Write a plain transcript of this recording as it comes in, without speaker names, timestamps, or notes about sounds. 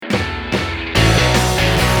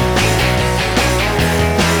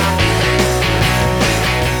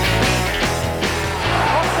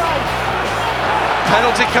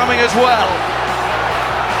penalty coming as well.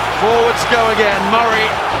 Forwards go again. Murray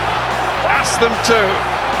asked them to.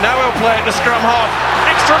 Now he'll play at the scrum half.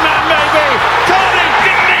 Extra man maybe. Carney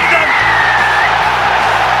didn't need them.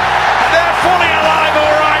 They're fully alive,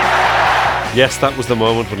 all right. Yes, that was the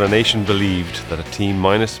moment when a nation believed that a team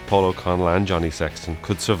minus Paul O'Connell and Johnny Sexton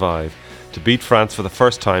could survive to beat France for the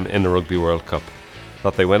first time in the Rugby World Cup.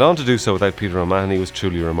 That they went on to do so without Peter O'Mahony was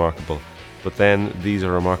truly remarkable. But then, these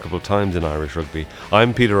are remarkable times in Irish rugby.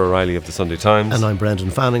 I'm Peter O'Reilly of the Sunday Times. And I'm Brendan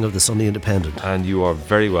Fanning of the Sunday Independent. And you are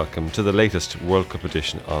very welcome to the latest World Cup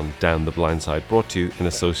edition on Down the Blind Side, brought to you in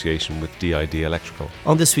association with DID Electrical.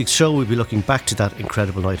 On this week's show, we'll be looking back to that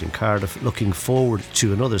incredible night in Cardiff, looking forward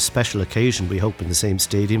to another special occasion, we hope, in the same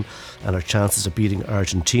stadium, and our chances of beating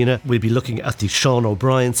Argentina. We'll be looking at the Sean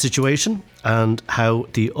O'Brien situation and how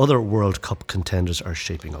the other World Cup contenders are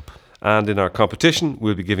shaping up. And in our competition,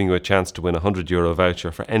 we'll be giving you a chance to win a €100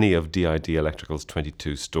 voucher for any of DID Electrical's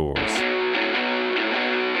 22 stores.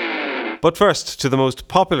 But first, to the most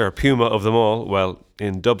popular Puma of them all, well,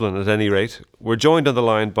 in Dublin at any rate, we're joined on the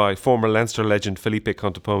line by former Leinster legend Felipe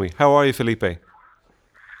Contepomi. How are you, Felipe?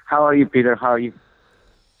 How are you, Peter? How are you?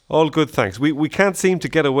 All good, thanks. We can't seem to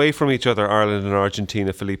get away from each other, Ireland and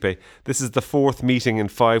Argentina, Felipe. This is the fourth meeting in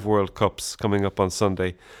 5 World Cups coming up on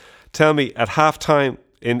Sunday. Tell me, at half-time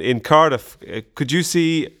in Cardiff, could you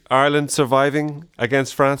see Ireland surviving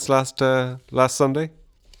against France last Sunday?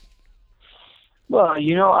 Well,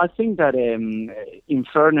 I think that in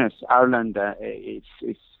fairness, Ireland is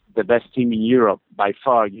the best team in Europe by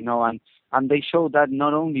far, and they show that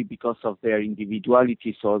not only because of their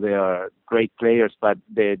individualities or their great players, but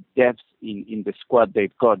the depth in the squad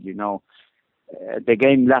they've got, The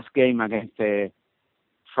last game against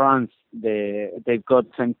France, they've got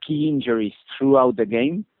some key injuries throughout the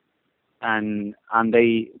game, and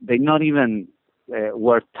they not even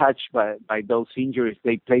were touched by those injuries.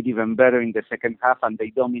 They played even better in the second half, and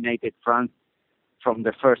they dominated France from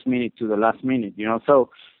the first minute to the last minute. So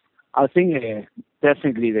I think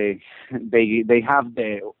definitely they have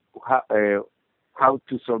the how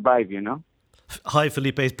to survive. Hi,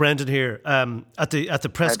 Felipe. It's Brendan here. At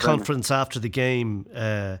the press conference after the game,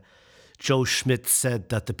 Joe Schmidt said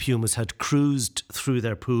that the Pumas had cruised through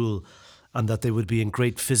their pool and that they would be in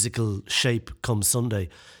great physical shape come Sunday.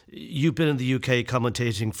 You've been in the UK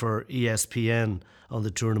commentating for ESPN on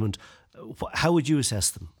the tournament. How would you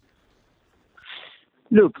assess them?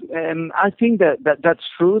 Look, I think that's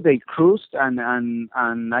true. They cruised, and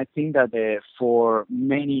I think that for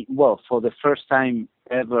the first time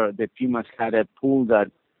ever, the Pumas had a pool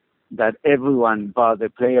that everyone, but the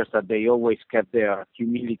players, that they always kept their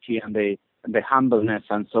humility and the humbleness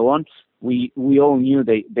and so on. We all knew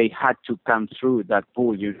they had to come through that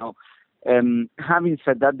pool, Having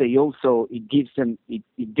said that,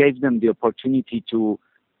 it gave them the opportunity to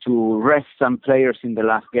rest some players in the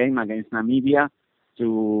last game against Namibia,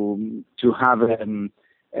 to have and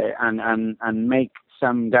make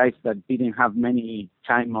some guys that didn't have many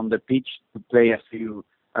time on the pitch to play a few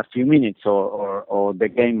minutes or the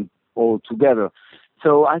game altogether.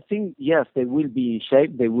 So I think, yes, they will be in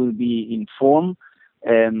shape, they will be in form,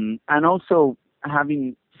 and also,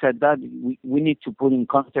 having said that, we need to put in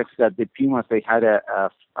context that the Pumas, they had a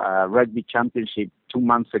rugby championship 2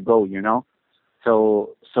 months ago,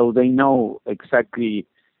 so they know exactly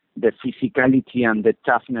the physicality and the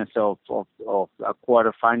toughness of a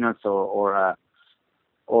quarterfinals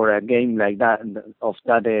or a game like that, of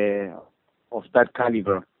that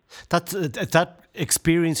caliber. That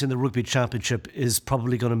experience in the Rugby Championship is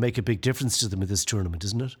probably going to make a big difference to them in this tournament,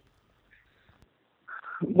 isn't it?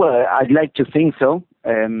 Well, I'd like to think so.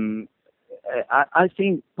 I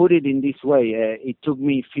think, put it in this way, it took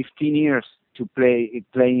me 15 years to playing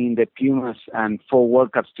in the Pumas and 4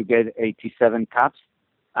 World Cups to get 87 caps.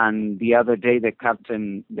 And the other day, the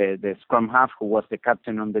captain, the scrum half, who was the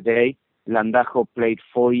captain on the day, Landajo, played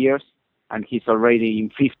 4 years, and he's already in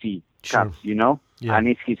 50 caps, Yeah. And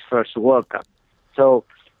it's his first World Cup. So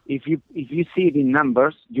if you see it in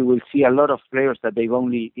numbers, you will see a lot of players that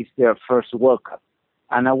it's their first World Cup.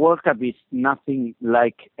 And a World Cup is nothing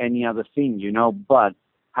like any other thing, But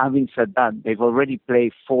having said that, they've already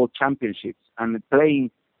played 4 championships, and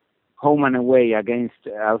playing home and away against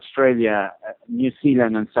Australia, New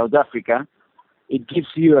Zealand, and South Africa, it gives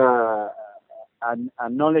you a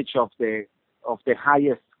knowledge of the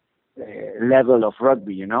highest level of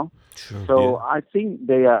rugby, Sure, So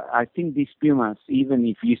yeah. I think these Pumas, even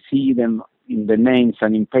if you see them in the names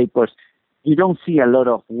and in papers, you don't see a lot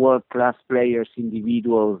of world-class players,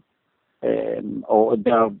 individual, or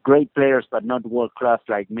there are great players, but not world-class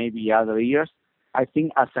like maybe other years. I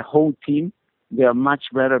think as a whole team, they are much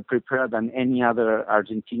better prepared than any other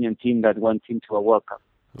Argentinian team that went into a World Cup.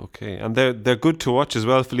 Okay, and they're good to watch as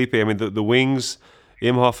well, Felipe. I mean, the wings,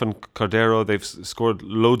 Imhoff and Cordero, they've scored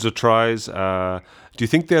loads of tries. Do you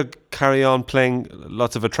think they'll carry on playing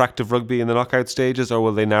lots of attractive rugby in the knockout stages, or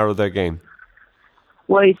will they narrow their game?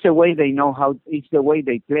 Well, it's the way they know how. It's the way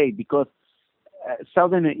they play, because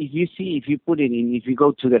Southern. If you put it in, if you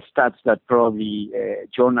go to the stats that probably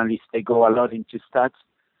journalists, they go a lot into stats.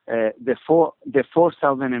 The four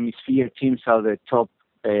Southern Hemisphere teams are the top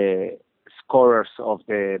scorers of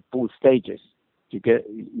the pool stages. You get,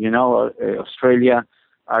 Australia,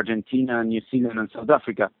 Argentina, New Zealand, and South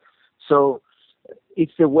Africa. So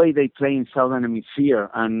it's the way they play in Southern Hemisphere.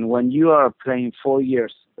 And when you are playing 4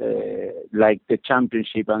 years, like the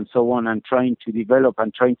championship and so on, and trying to develop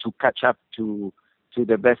and trying to catch up to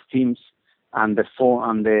the best teams and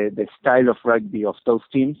the style of rugby of those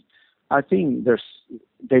teams, I think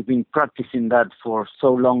they've been practicing that for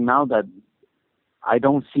so long now that I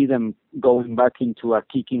don't see them going back into a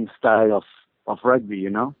kicking style of rugby,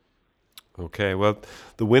 Okay, well,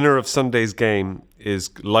 the winner of Sunday's game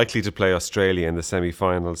is likely to play Australia in the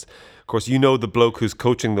semi-finals. Of course, you know the bloke who's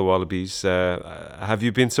coaching the Wallabies. Have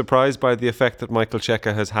you been surprised by the effect that Michael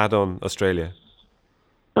Cheika has had on Australia?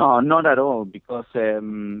 No, not at all, because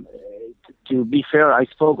to be fair, I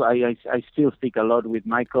still speak a lot with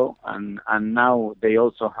Michael, and now they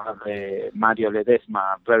also have Mario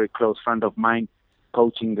Ledesma, a very close friend of mine,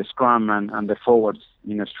 coaching the scrum and the forwards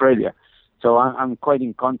in Australia. So I'm quite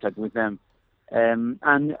in contact with them. And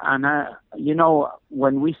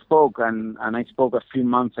when we spoke, and I spoke a few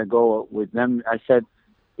months ago with them, I said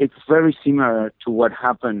it's very similar to what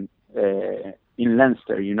happened in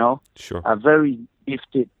Leinster, Sure. A very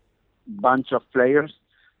gifted bunch of players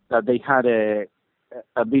that they had a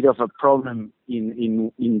bit of a problem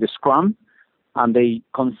in the scrum, and they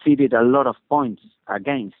conceded a lot of points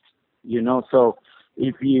against, so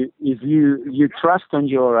if you trust on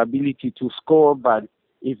your ability to score, but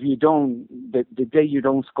if you don't, the day you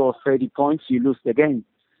don't score 30 points, you lose the game.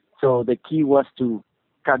 So the key was to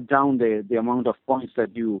cut down the amount of points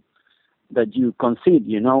that you concede,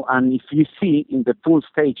 And if you see in the pool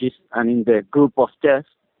stages and in the group of death,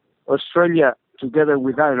 Australia together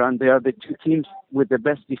with Ireland, they are the two teams with the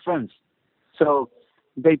best defense. So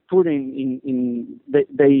they put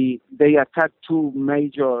they attacked two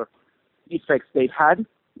major effects they had.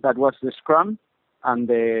 That was the scrum and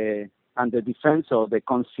the defense, or the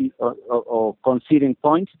conceding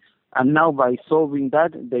points. And now by solving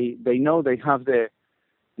that, they know they have the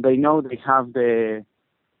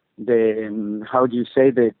how do you say,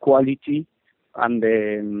 the quality and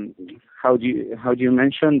the how do you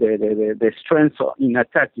mention the strength in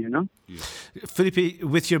attack, Felipe,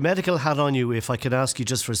 with your medical hat on you, if I could ask you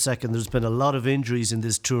just for a second, there's been a lot of injuries in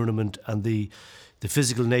this tournament, and the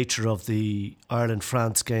physical nature of the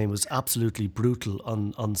Ireland-France game was absolutely brutal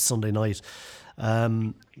on Sunday night.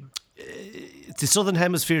 The Southern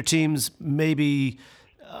Hemisphere teams maybe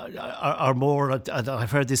are more,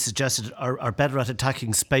 I've heard this suggested, are better at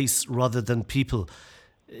attacking space rather than people.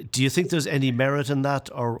 Do you think there's any merit in that,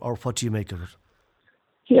 or what do you make of it?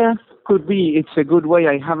 Yeah, could be. It's a good way.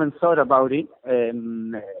 I haven't thought about it.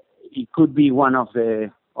 It could be one of the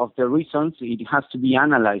reasons. It has to be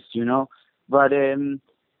analyzed, But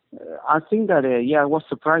I think that I was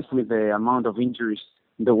surprised with the amount of injuries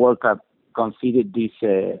the World Cup conceded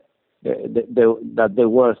that there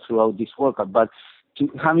were throughout this World Cup. But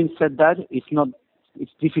having said that,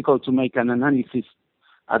 it's difficult to make an analysis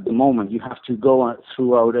at the moment. You have to go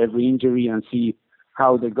throughout every injury and see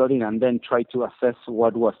how they got it, and then try to assess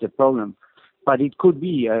what was the problem. But it could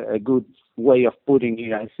be a good way of putting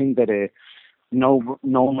it. I think that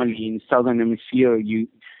normally in Southern Hemisphere you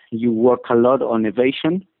work a lot on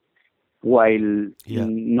evasion, while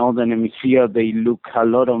in Northern Hemisphere they look a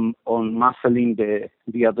lot on muscling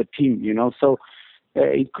the other team, So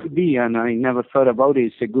it could be, and I never thought about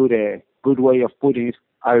it. It's a good way of putting it.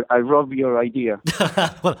 I robbed your idea.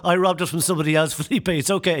 Well, I robbed it from somebody else, Felipe.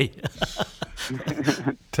 It's okay.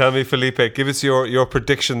 Tell me, Felipe, give us your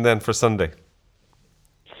prediction then for Sunday.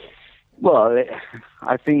 Well,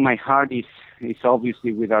 I think my heart is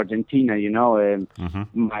obviously with Argentina,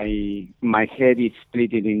 My head is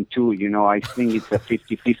split in two, I think it's a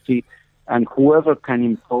 50-50, and whoever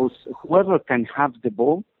can have the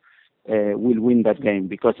ball will win that game,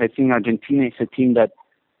 because I think Argentina is a team that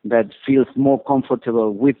feels more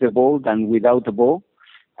comfortable with the ball than without the ball,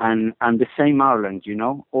 and the same Ireland,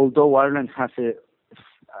 Although Ireland has a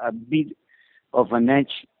bit of an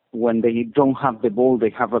edge when they don't have the ball, they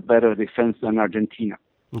have a better defense than Argentina.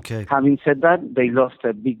 Okay. Having said that, they lost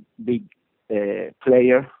a big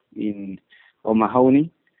player in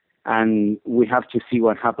O'Mahony, and we have to see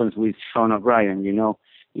what happens with Sean O'Brien.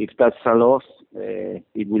 If that's a loss,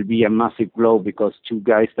 it will be a massive blow, because two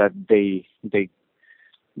guys that they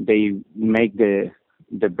make the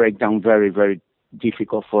breakdown very, very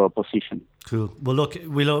difficult for opposition. Cool. Well, look,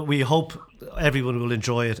 we hope everyone will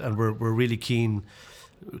enjoy it, and we're really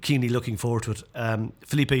keenly looking forward to it.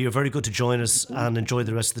 Felipe, you're very good to join us, and enjoy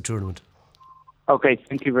the rest of the tournament. Okay,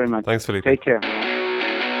 thank you very much. Thanks, Felipe. Take care.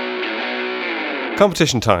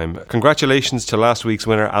 Competition time. Congratulations to last week's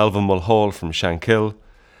winner, Alvin Mulhall from Shankill.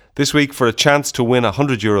 This week, for a chance to win a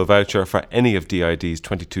 €100 voucher for any of DID's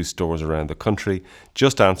 22 stores around the country,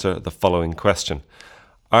 just answer the following question.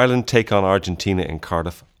 Ireland take on Argentina in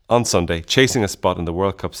Cardiff on Sunday, chasing a spot in the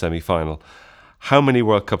World Cup semi-final. How many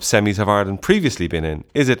World Cup semis have Ireland previously been in?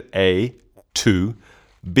 Is it A, 2,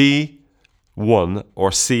 B, 1,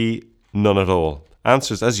 or C, none at all?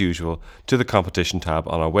 Answers, as usual, to the competition tab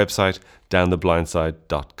on our website,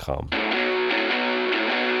 downtheblindside.com.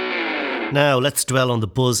 Now, let's dwell on the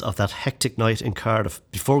buzz of that hectic night in Cardiff.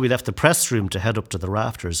 Before we left the press room to head up to the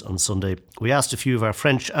rafters on Sunday, we asked a few of our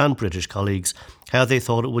French and British colleagues how they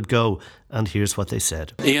thought it would go, and here's what they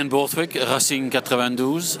said. Ian Borthwick, Racing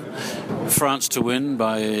 92, France to win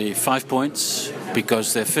by 5 points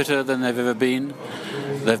because they're fitter than they've ever been.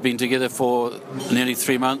 They've been together for nearly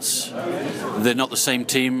 3 months. They're not the same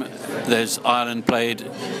team as Ireland played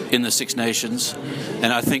in the Six Nations,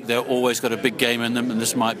 and I think they've always got a big game in them, and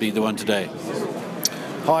this might be the one today.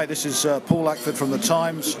 Hi, this is Paul Lackford from The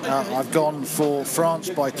Times. I've gone for France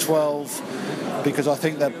by 12 because I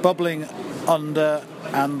think they're bubbling under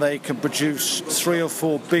and they can produce 3 or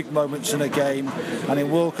 4 big moments in a game, and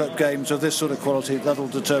in World Cup games of this sort of quality, that'll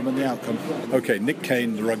determine the outcome. OK, Nick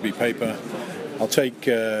Kane, The Rugby Paper. I'll take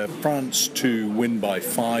France to win by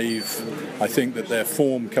 5. I think that their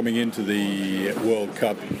form coming into the World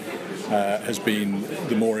Cup has been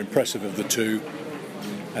the more impressive of the two,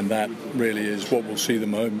 and that really is what will see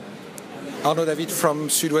them home. Arnaud David from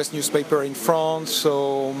Sud-Ouest newspaper in France.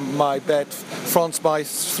 So my bet, France by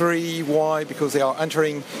 3. Why? Because they are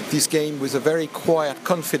entering this game with a very quiet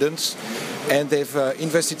confidence, and they've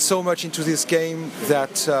invested so much into this game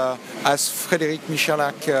that, as Frédéric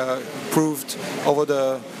Michalak proved over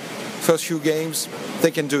the first few games, they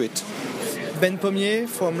can do it. Ben Pommier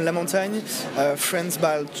from La Montagne, France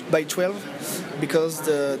by 12, because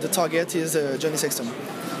the target is Johnny Sexton.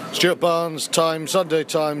 Stuart Barnes, Times, Sunday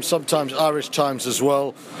Times, sometimes Irish Times as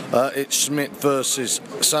well. It's Schmidt versus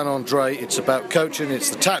San Andre. It's about coaching, it's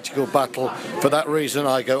the tactical battle. For that reason,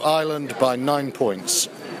 I go Ireland by 9 points.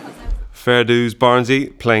 Fair dues,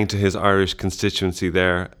 Barnesy, playing to his Irish constituency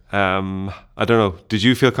there. I don't know, did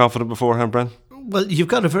you feel confident beforehand, Bren? Well, you've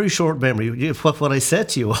got a very short memory. What I said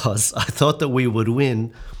to you was, I thought that we would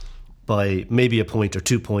win by maybe a point or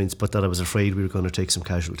 2 points, but that I was afraid we were going to take some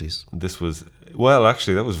casualties. This was, well,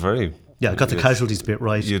 actually, that was very... Yeah, I got the casualties bit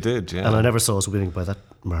right. You did, yeah. And I never saw us winning by that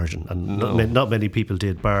margin. And not many people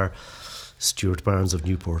did, bar Stuart Barnes of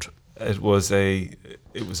Newport. It was a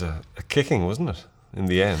kicking, wasn't it? In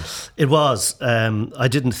the end, it was. I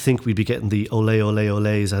didn't think we'd be getting the ole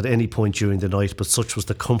at any point during the night, but such was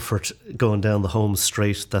the comfort going down the home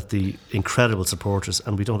straight that the incredible supporters,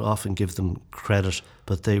 and we don't often give them credit,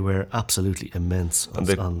 but they were absolutely immense.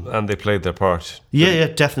 And they played their part. Yeah,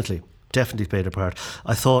 definitely played their part.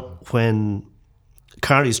 I thought when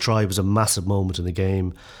Carney's try was a massive moment in the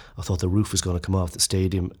game, I thought the roof was going to come off the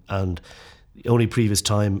stadium, and the only previous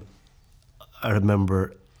time I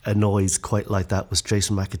remember a noise quite like that was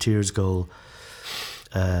Jason McAteer's goal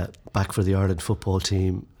back for the Ireland football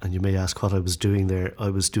team. And you may ask what I was doing there. I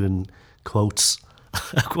was doing quotes,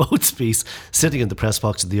 a quotes piece, sitting in the press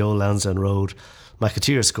box at the old Lansdowne Road.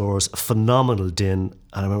 McAteer scores, a phenomenal din,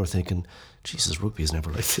 and I remember thinking, Jesus, rugby is never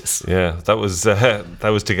like this. Yeah, that was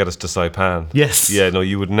to get us to Saipan. Yes. Yeah, no,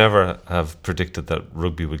 you would never have predicted that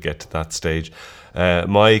rugby would get to that stage.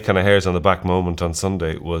 My kind of hairs on the back moment on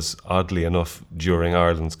Sunday was, oddly enough, during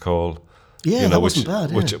Ireland's call. Yeah, that wasn't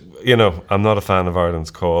bad. Which, I'm not a fan of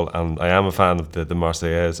Ireland's call, and I am a fan of the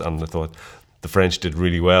Marseillaise, and I thought the French did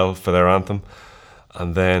really well for their anthem.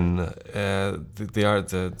 And then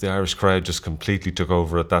the Irish crowd just completely took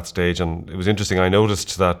over at that stage, and it was interesting. I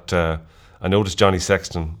noticed Johnny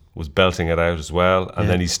Sexton was belting it out as well, and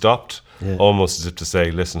then he stopped, almost as if to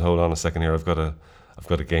say, "Listen, hold on a second here. I've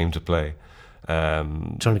got a game to play."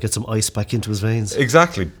 Trying to get some ice back into his veins.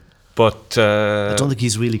 Exactly, but I don't think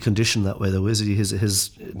he's really conditioned that way, though, is he?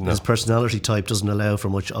 His personality type doesn't allow for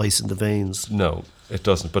much ice in the veins. No, it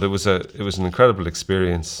doesn't. But it was an incredible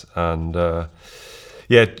experience, and I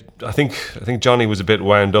think Johnny was a bit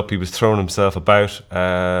wound up. He was throwing himself about.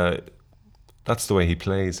 that's the way he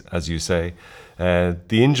plays, as you say. The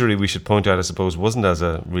injury, we should point out, I suppose, wasn't as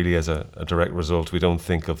a direct result. We don't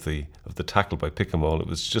think of the tackle by Pickemall. It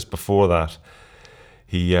was just before that.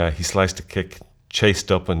 He sliced a kick,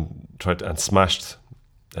 chased up and tried and smashed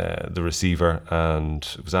the receiver, and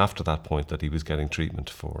it was after that point that he was getting treatment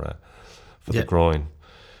for the groin.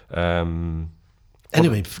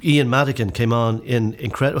 Anyway, Ian Madigan came on in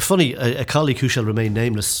incredible. Funny, a colleague who shall remain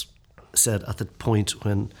nameless said at the point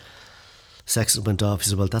when Sexton went off, he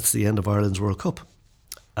said, well, that's the end of Ireland's World Cup.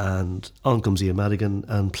 And on comes Ian Madigan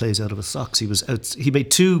and plays out of his socks. He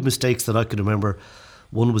made two mistakes that I could remember.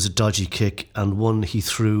 One was a dodgy kick, and one he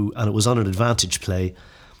threw, and it was on an advantage play.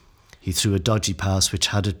 He threw a dodgy pass, which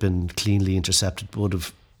had it been cleanly intercepted, would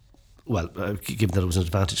have, given that it was an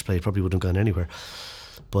advantage play, it probably wouldn't have gone anywhere.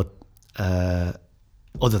 But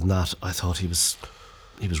other than that, I thought he was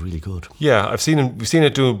really good. Yeah, we've seen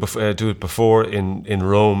it do it before in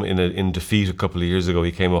Rome in defeat a couple of years ago.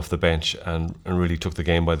 He came off the bench and really took the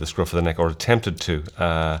game by the scruff of the neck, or attempted to,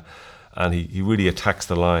 and he really attacks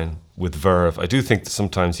the line with verve. I do think that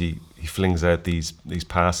sometimes he flings out these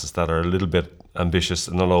passes that are a little bit ambitious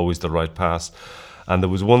and not always the right pass. And there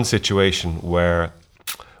was one situation where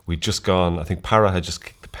we'd just gone, I think Parra had just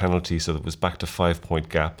kicked the penalty, so it was back to 5-point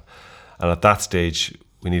gap. And at that stage,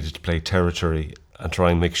 we needed to play territory and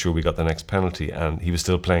try and make sure we got the next penalty. And he was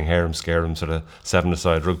still playing harem-scarum, sort of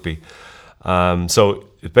 7-a-side rugby. So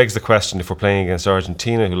it begs the question, if we're playing against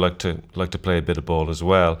Argentina, who like to play a bit of ball as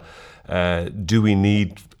well, do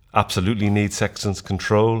we absolutely need Sexton's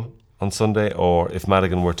control on Sunday? Or if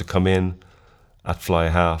Madigan were to come in at fly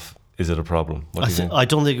half, is it a problem? I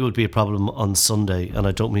don't think it would be a problem on Sunday, and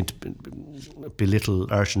I don't mean to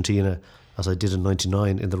belittle Argentina as I did in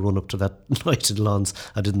 '99 in the run-up to that night in Lens.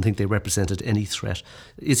 I didn't think they represented any threat.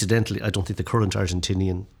 Incidentally, I don't think the current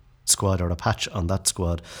Argentinian squad are a patch on that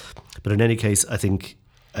squad. But in any case, I think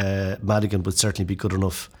Madigan would certainly be good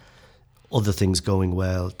enough, other things going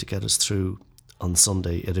well, to get us through on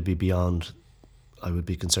Sunday. It'd be beyond I would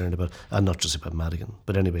be concerned about, and not just about Madigan.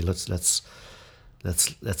 But anyway, let's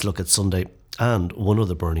look at Sunday and one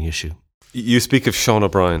other burning issue. You speak of Sean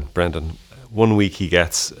O'Brien, Brendan. 1 week he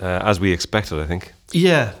gets, as we expected, I think.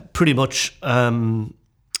 Yeah, pretty much. Entry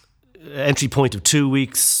point of 2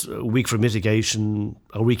 weeks, a week for mitigation,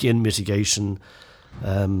 a week in mitigation,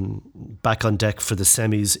 back on deck for the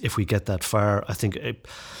semis if we get that far. I think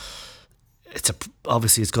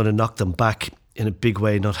obviously it's going to knock them back in a big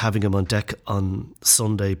way, not having him on deck on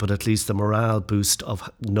Sunday, but at least the morale boost of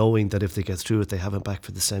knowing that if they get through it, they have him back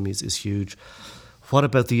for the semis is huge. What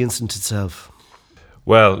about the incident itself?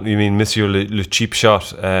 Well, you mean Monsieur Le Cheap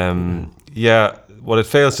Shot? Yeah, what it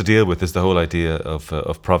fails to deal with is the whole idea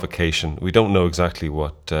of provocation. We don't know exactly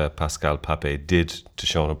what Pascal Pape did to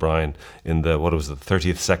Sean O'Brien in the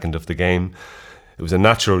 30th second of the game. It was a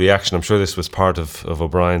natural reaction. I'm sure this was part of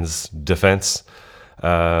O'Brien's defence.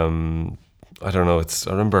 I don't know. I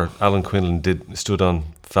remember Alan Quinlan stood on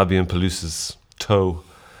Fabien Pelouse's toe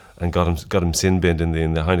and got him sin-binned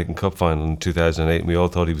in the Heineken Cup final in 2008, and we all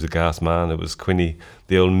thought he was a gas man. It was Quinny,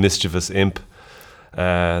 the old mischievous imp.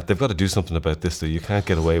 They've got to do something about this, though. You can't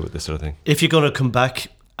get away with this sort of thing. If you're going to come back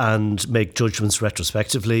and make judgments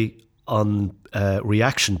retrospectively on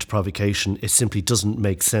reaction to provocation, it simply doesn't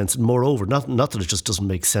make sense. And moreover, not that it just doesn't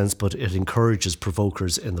make sense, but it encourages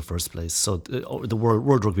provokers in the first place. So the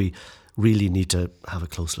World Rugby really need to have a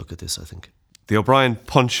close look at this, I think. The O'Brien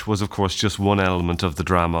punch was, of course, just one element of the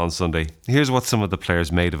drama on Sunday. Here's what some of the players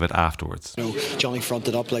made of it afterwards. Johnny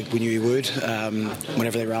fronted up like we knew he would.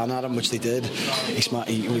 Whenever they ran at him, which they did, he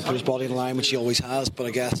put his body in line, which he always has. But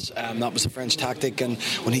I guess that was the French tactic. And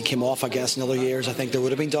when he came off, I guess in other years, I think there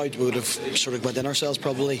would have been doubt. We would have sort of went in ourselves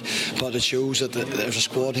probably. But it shows that there's a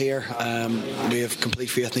squad here. We have complete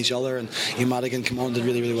faith in each other. And Ian Madigan came on, did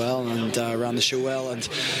really, really well, and ran the show well. And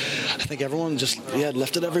I think everyone just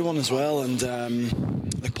lifted everyone as well. And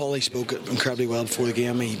like Paulie spoke incredibly well before the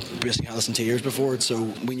game. He basically had us in tears before it, so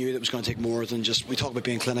we knew that it was going to take more than just, we talk about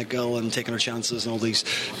being clinical and taking our chances and all these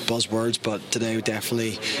buzzwords, but today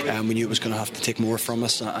definitely we knew it was going to have to take more from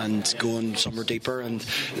us and going somewhere deeper, and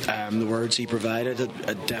the words he provided it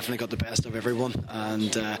definitely got the best of everyone,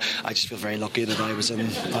 and I just feel very lucky that I was in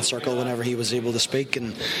that circle whenever he was able to speak,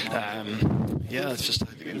 and it's just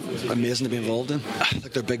amazing to be involved in. I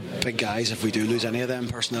think they're big guys if we do lose any of them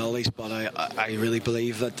personalities, but I really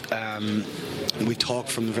believe that we talked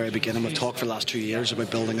from the very beginning. We've talked for the last 2 years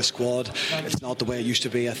about building a squad. It's not the way it used to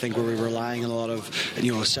be. I think where we're relying on a lot of,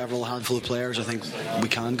 several handful of players. I think we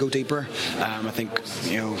can go deeper. I think,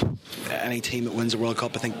 any team that wins the World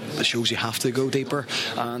Cup, I think it shows you have to go deeper.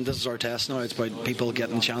 And this is our test now. It's about people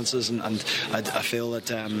getting chances. And I feel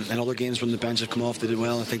that in other games when the bench have come off, they did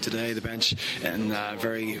well. I think today the bench in a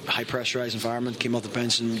very high pressurised environment came off the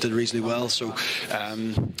bench and did reasonably well. So,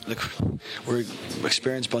 we're an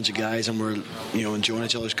experienced bunch of guys, and we're enjoying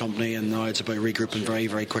each other's company. And now it's about regrouping very,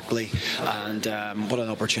 very quickly. And what an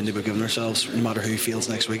opportunity we've given ourselves, no matter who feels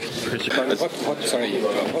next week.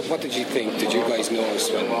 What did you think? Did you guys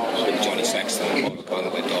notice when Johnny Sexton and Paul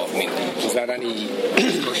O'Connell went off? I mean, was that any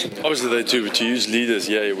discussion? Obviously, they do. To use leaders,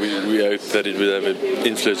 we hope that it would have an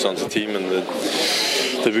influence on the team and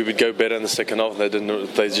that we would go better in the second half. They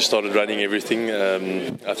didn't. They just started running everything.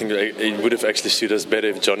 I think it would have actually suited us better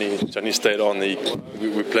if Johnny stayed on.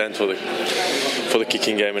 We planned for the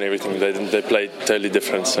kicking game and everything. They didn't. They played totally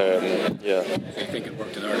different. So I think it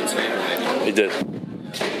worked in Ireland's favour. It did.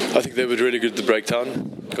 I think they were really good at the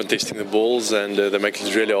breakdown, contesting the balls, and they make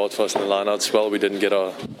it really hard for us in the line-outs. Well, we didn't get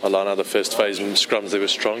our line-out the first phase. In scrums, they were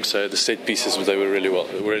strong, so the set pieces they were really well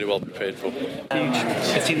prepared for.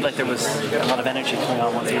 It seemed like there was a lot of energy coming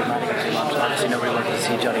on once Ian Madigan came on. Obviously, nobody wanted to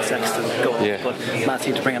see Johnny Sexton go, but Matt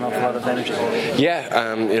seemed to bring an awful lot of energy.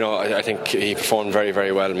 I think he performed very,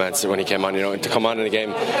 very well, Matt, when he came on. To come on in a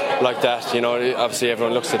game like that, obviously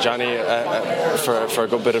everyone looks to Johnny for a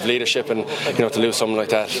good bit of leadership, and to lose someone like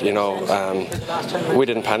that. We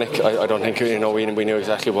didn't panic. I don't think we knew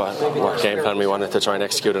exactly what game plan we wanted to try and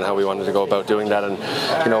execute and how we wanted to go about doing that. And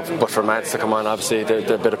but for Mads to come on, obviously there's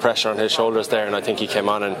a bit of pressure on his shoulders there, and I think he came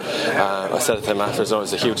on, and I said it to him afterwards. It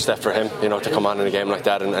was a huge step for him, to come on in a game like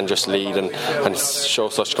that and just lead and show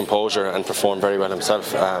such composure and perform very well himself.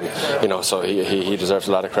 So he deserves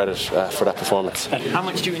a lot of credit for that performance. How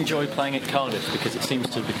much do you enjoy playing at Cardiff? Because it seems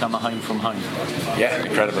to become a home from home. Yeah,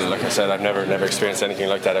 incredible. Like I said, I've never experienced anything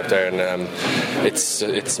like that out there, and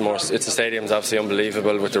the stadium's obviously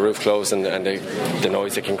unbelievable with the roof closed and the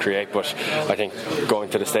noise it can create. But I think going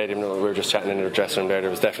to the stadium, we were just chatting in the dressing room there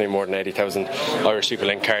was definitely more than 80,000 Irish people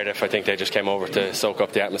in Cardiff. I think they just came over to soak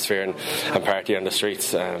up the atmosphere and party on the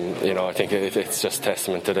streets. I think it's just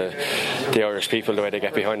testament to the Irish people, the way they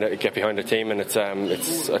get behind the team, and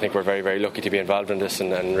I think we're very, very lucky to be involved in this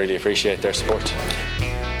and really appreciate their support.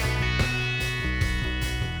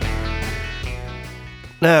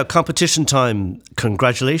 Now, competition time.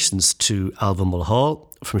 Congratulations to Alva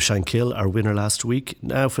Mulhall from Shankill, our winner last week.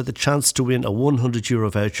 Now for the chance to win a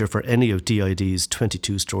 €100 voucher for any of DID's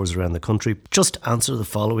 22 stores around the country. Just answer the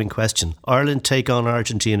following question. Ireland take on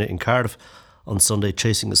Argentina in Cardiff on Sunday,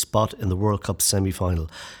 chasing a spot in the World Cup semi-final.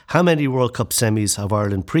 How many World Cup semis have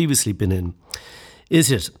Ireland previously been in?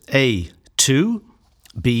 Is it A, 2,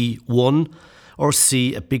 B, 1, or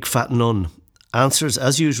C, a big fat none? Answers,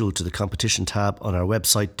 as usual, to the competition tab on our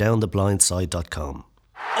website, downtheblindside.com.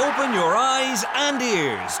 Open your eyes and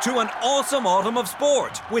ears to an awesome autumn of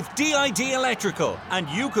sport with DID Electrical, and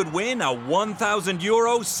you could win a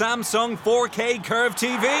 €1,000 Samsung 4K Curve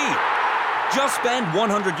TV. Just spend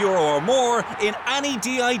 €100 or more in any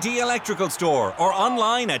DID Electrical store or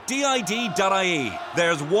online at did.ie.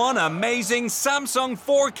 There's one amazing Samsung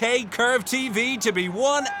 4K Curve TV to be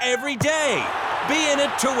won every day. Be in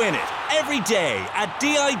it to win it every day at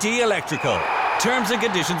DID Electrical. Terms and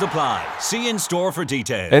conditions apply. See in store for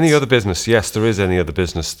details. Any other business? Yes, there is any other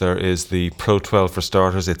business. There is the Pro 12 for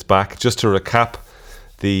starters. It's back. Just to recap,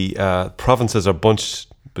 the provinces are bunched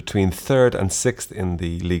between 3rd and 6th in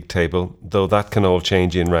the league table, though that can all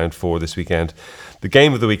change in round 4 this weekend. The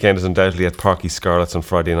game of the weekend is undoubtedly at Parky Scarlets on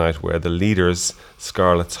Friday night, where the leaders,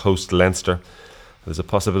 Scarlets, host Leinster. There's a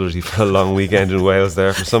possibility for a long weekend in Wales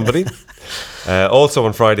there for somebody. Also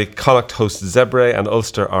on Friday, Connacht hosts Zebre and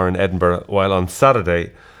Ulster are in Edinburgh, while on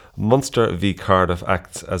Saturday, Munster v Cardiff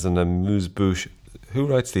acts as an amuse-bouche. Who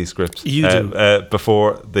writes these scripts? You do.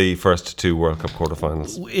 Before the first 2 World Cup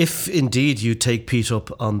quarterfinals. If indeed you take Pete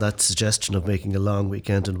up on that suggestion of making a long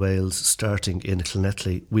weekend in Wales starting in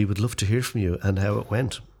Llanelli, we would love to hear from you and how it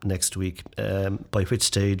went next week, by which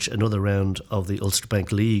stage another round of the Ulster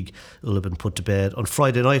Bank League will have been put to bed. On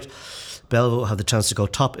Friday night, Belvo have the chance to go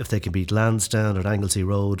top if they can beat Lansdowne at Anglesey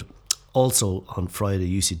Road. Also on Friday,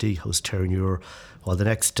 UCD host Terranure, while the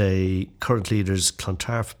next day current leaders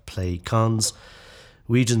Clontarf play Cons.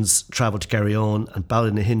 Weegens travel to Garryowen, and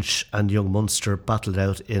Ballynahinch and Young Munster battled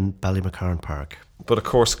out in Ballymacarn Park. But of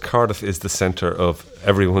course, Cardiff is the centre of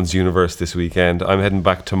everyone's universe this weekend. I'm heading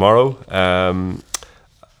back tomorrow.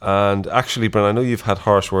 And actually, Bren, I know you've had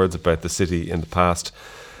harsh words about the city in the past.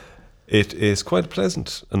 it is quite a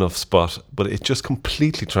pleasant enough spot, but it just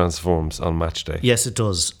completely transforms on match day. Yes, it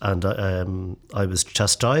does. And I was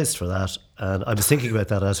chastised for that. And I was thinking about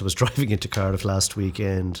that as I was driving into Cardiff last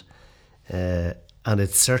weekend. And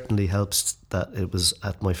it certainly helps that it was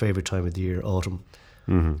at my favourite time of the year, autumn.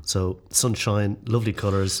 Mm-hmm. So sunshine, lovely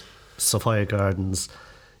colours, Sophia Gardens,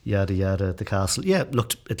 yada yada, the castle. Yeah, it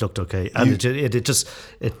looked okay, and it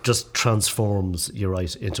just transforms. You're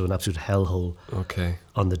right, into an absolute hellhole. Okay.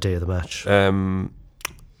 On the day of the match.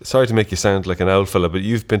 Sorry to make you sound like an old fella, but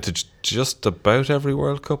you've been to just about every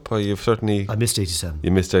World Cup. Or you've certainly. I missed 87. You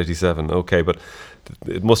missed 87. Okay, but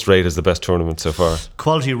it must rate as the best tournament so far.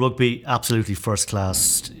 Quality rugby, absolutely first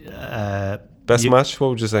class. Best match? What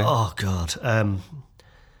would you say? Oh God,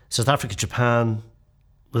 South Africa Japan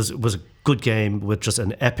was a good game with just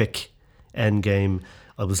an epic end game.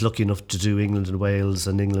 I was lucky enough to do England and Wales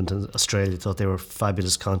and England and Australia. Thought they were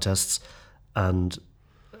fabulous contests, and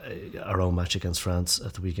our own match against France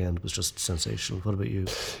at the weekend was just sensational. What about you?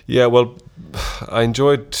 Yeah, well, I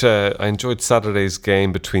enjoyed Saturday's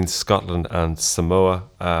game between Scotland and Samoa.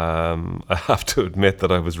 I have to admit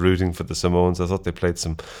that I was rooting for the Samoans. I thought they played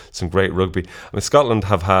some great rugby. I mean, Scotland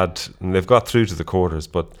they've got through to the quarters,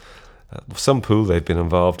 but some pool they've been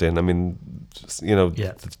involved in. I mean,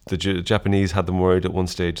 the Japanese had them worried at one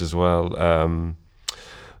stage as well.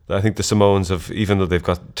 I think the Samoans have, even though they've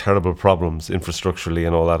got terrible problems infrastructurally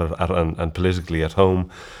and all that, and politically at home,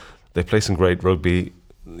 they play some great rugby.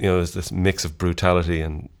 There's this mix of brutality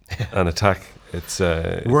and attack. It's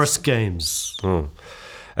worst games.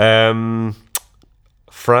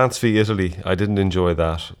 France v Italy. I didn't enjoy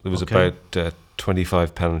that. There was about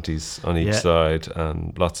 25 penalties on each side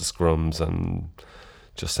and lots of scrums and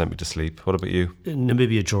just sent me to sleep. What about you?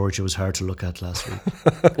 Namibia, Georgia was hard to look at last week.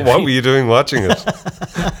 What were you doing watching it?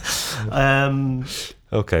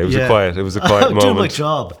 Okay, it was a quiet moment. Doing my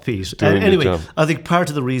job, Pete. Anyway, I think part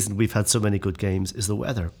of the reason we've had so many good games is the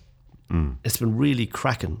weather. It's been really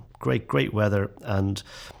cracking. Great weather, and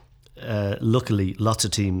luckily lots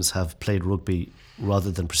of teams have played rugby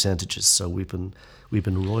rather than percentages, so we've been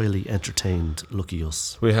royally entertained. Lucky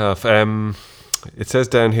us. We have. It says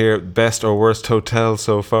down here, best or worst hotel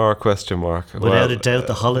so far, ? Without a doubt,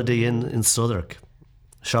 the Holiday Inn in Southwark.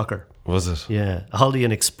 Shocker. Was it? Yeah. A Holiday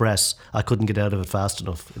Inn Express. I couldn't get out of it fast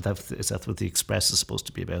enough. Is that what the Express is supposed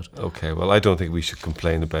to be about? Okay, well, I don't think we should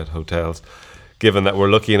complain about hotels, given that we're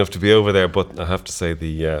lucky enough to be over there, but I have to say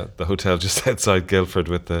the hotel just outside Guildford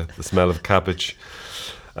with the smell of cabbage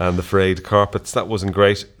and the frayed carpets, that wasn't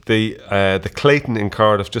great. The Clayton in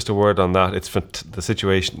Cardiff, just a word on that. Its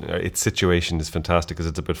situation is fantastic, because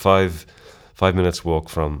it's about five minutes walk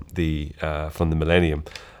from the Millennium,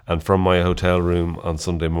 and from my hotel room on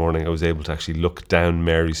Sunday morning, I was able to actually look down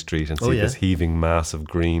Mary Street and see this heaving mass of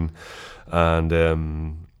green, and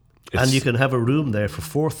you can have a room there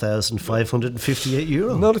for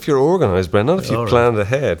 €4,558. Not if you're organised, Brent. Not if you've planned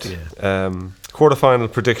ahead. Yeah. Quarterfinal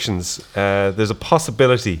predictions. There's a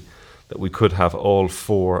possibility that we could have all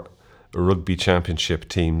 4 rugby championship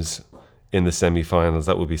teams in the semi-finals.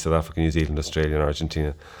 That would be South Africa, New Zealand, Australia and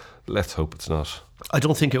Argentina. Let's hope it's not. I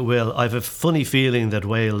don't think it will. I have a funny feeling that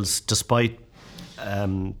Wales, despite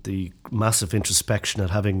the massive introspection at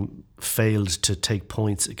having failed to take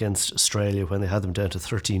points against Australia when they had them down to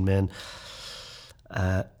 13 men,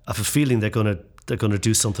 I have a feeling they're going to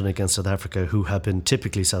do something against South Africa, who have been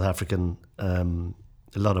typically South African, a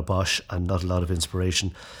lot of bosh and not a lot of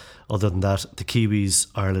inspiration. Other than that, the Kiwis,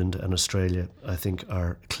 Ireland and Australia, I think,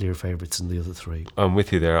 are clear favourites in the other 3. I'm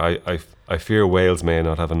with you there. I fear Wales may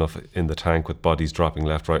not have enough in the tank with bodies dropping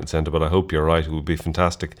left, right and centre, but I hope you're right. It would be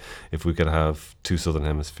fantastic if we could have 2 Southern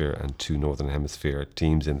Hemisphere and 2 Northern Hemisphere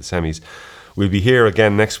teams in the semis. We'll be here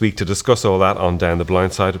again next week to discuss all that on Down the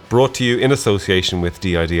Blind Side, brought to you in association with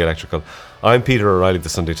DID Electrical. I'm Peter O'Reilly of the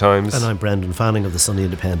Sunday Times. And I'm Brendan Fanning of the Sunday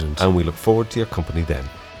Independent. And we look forward to your company then.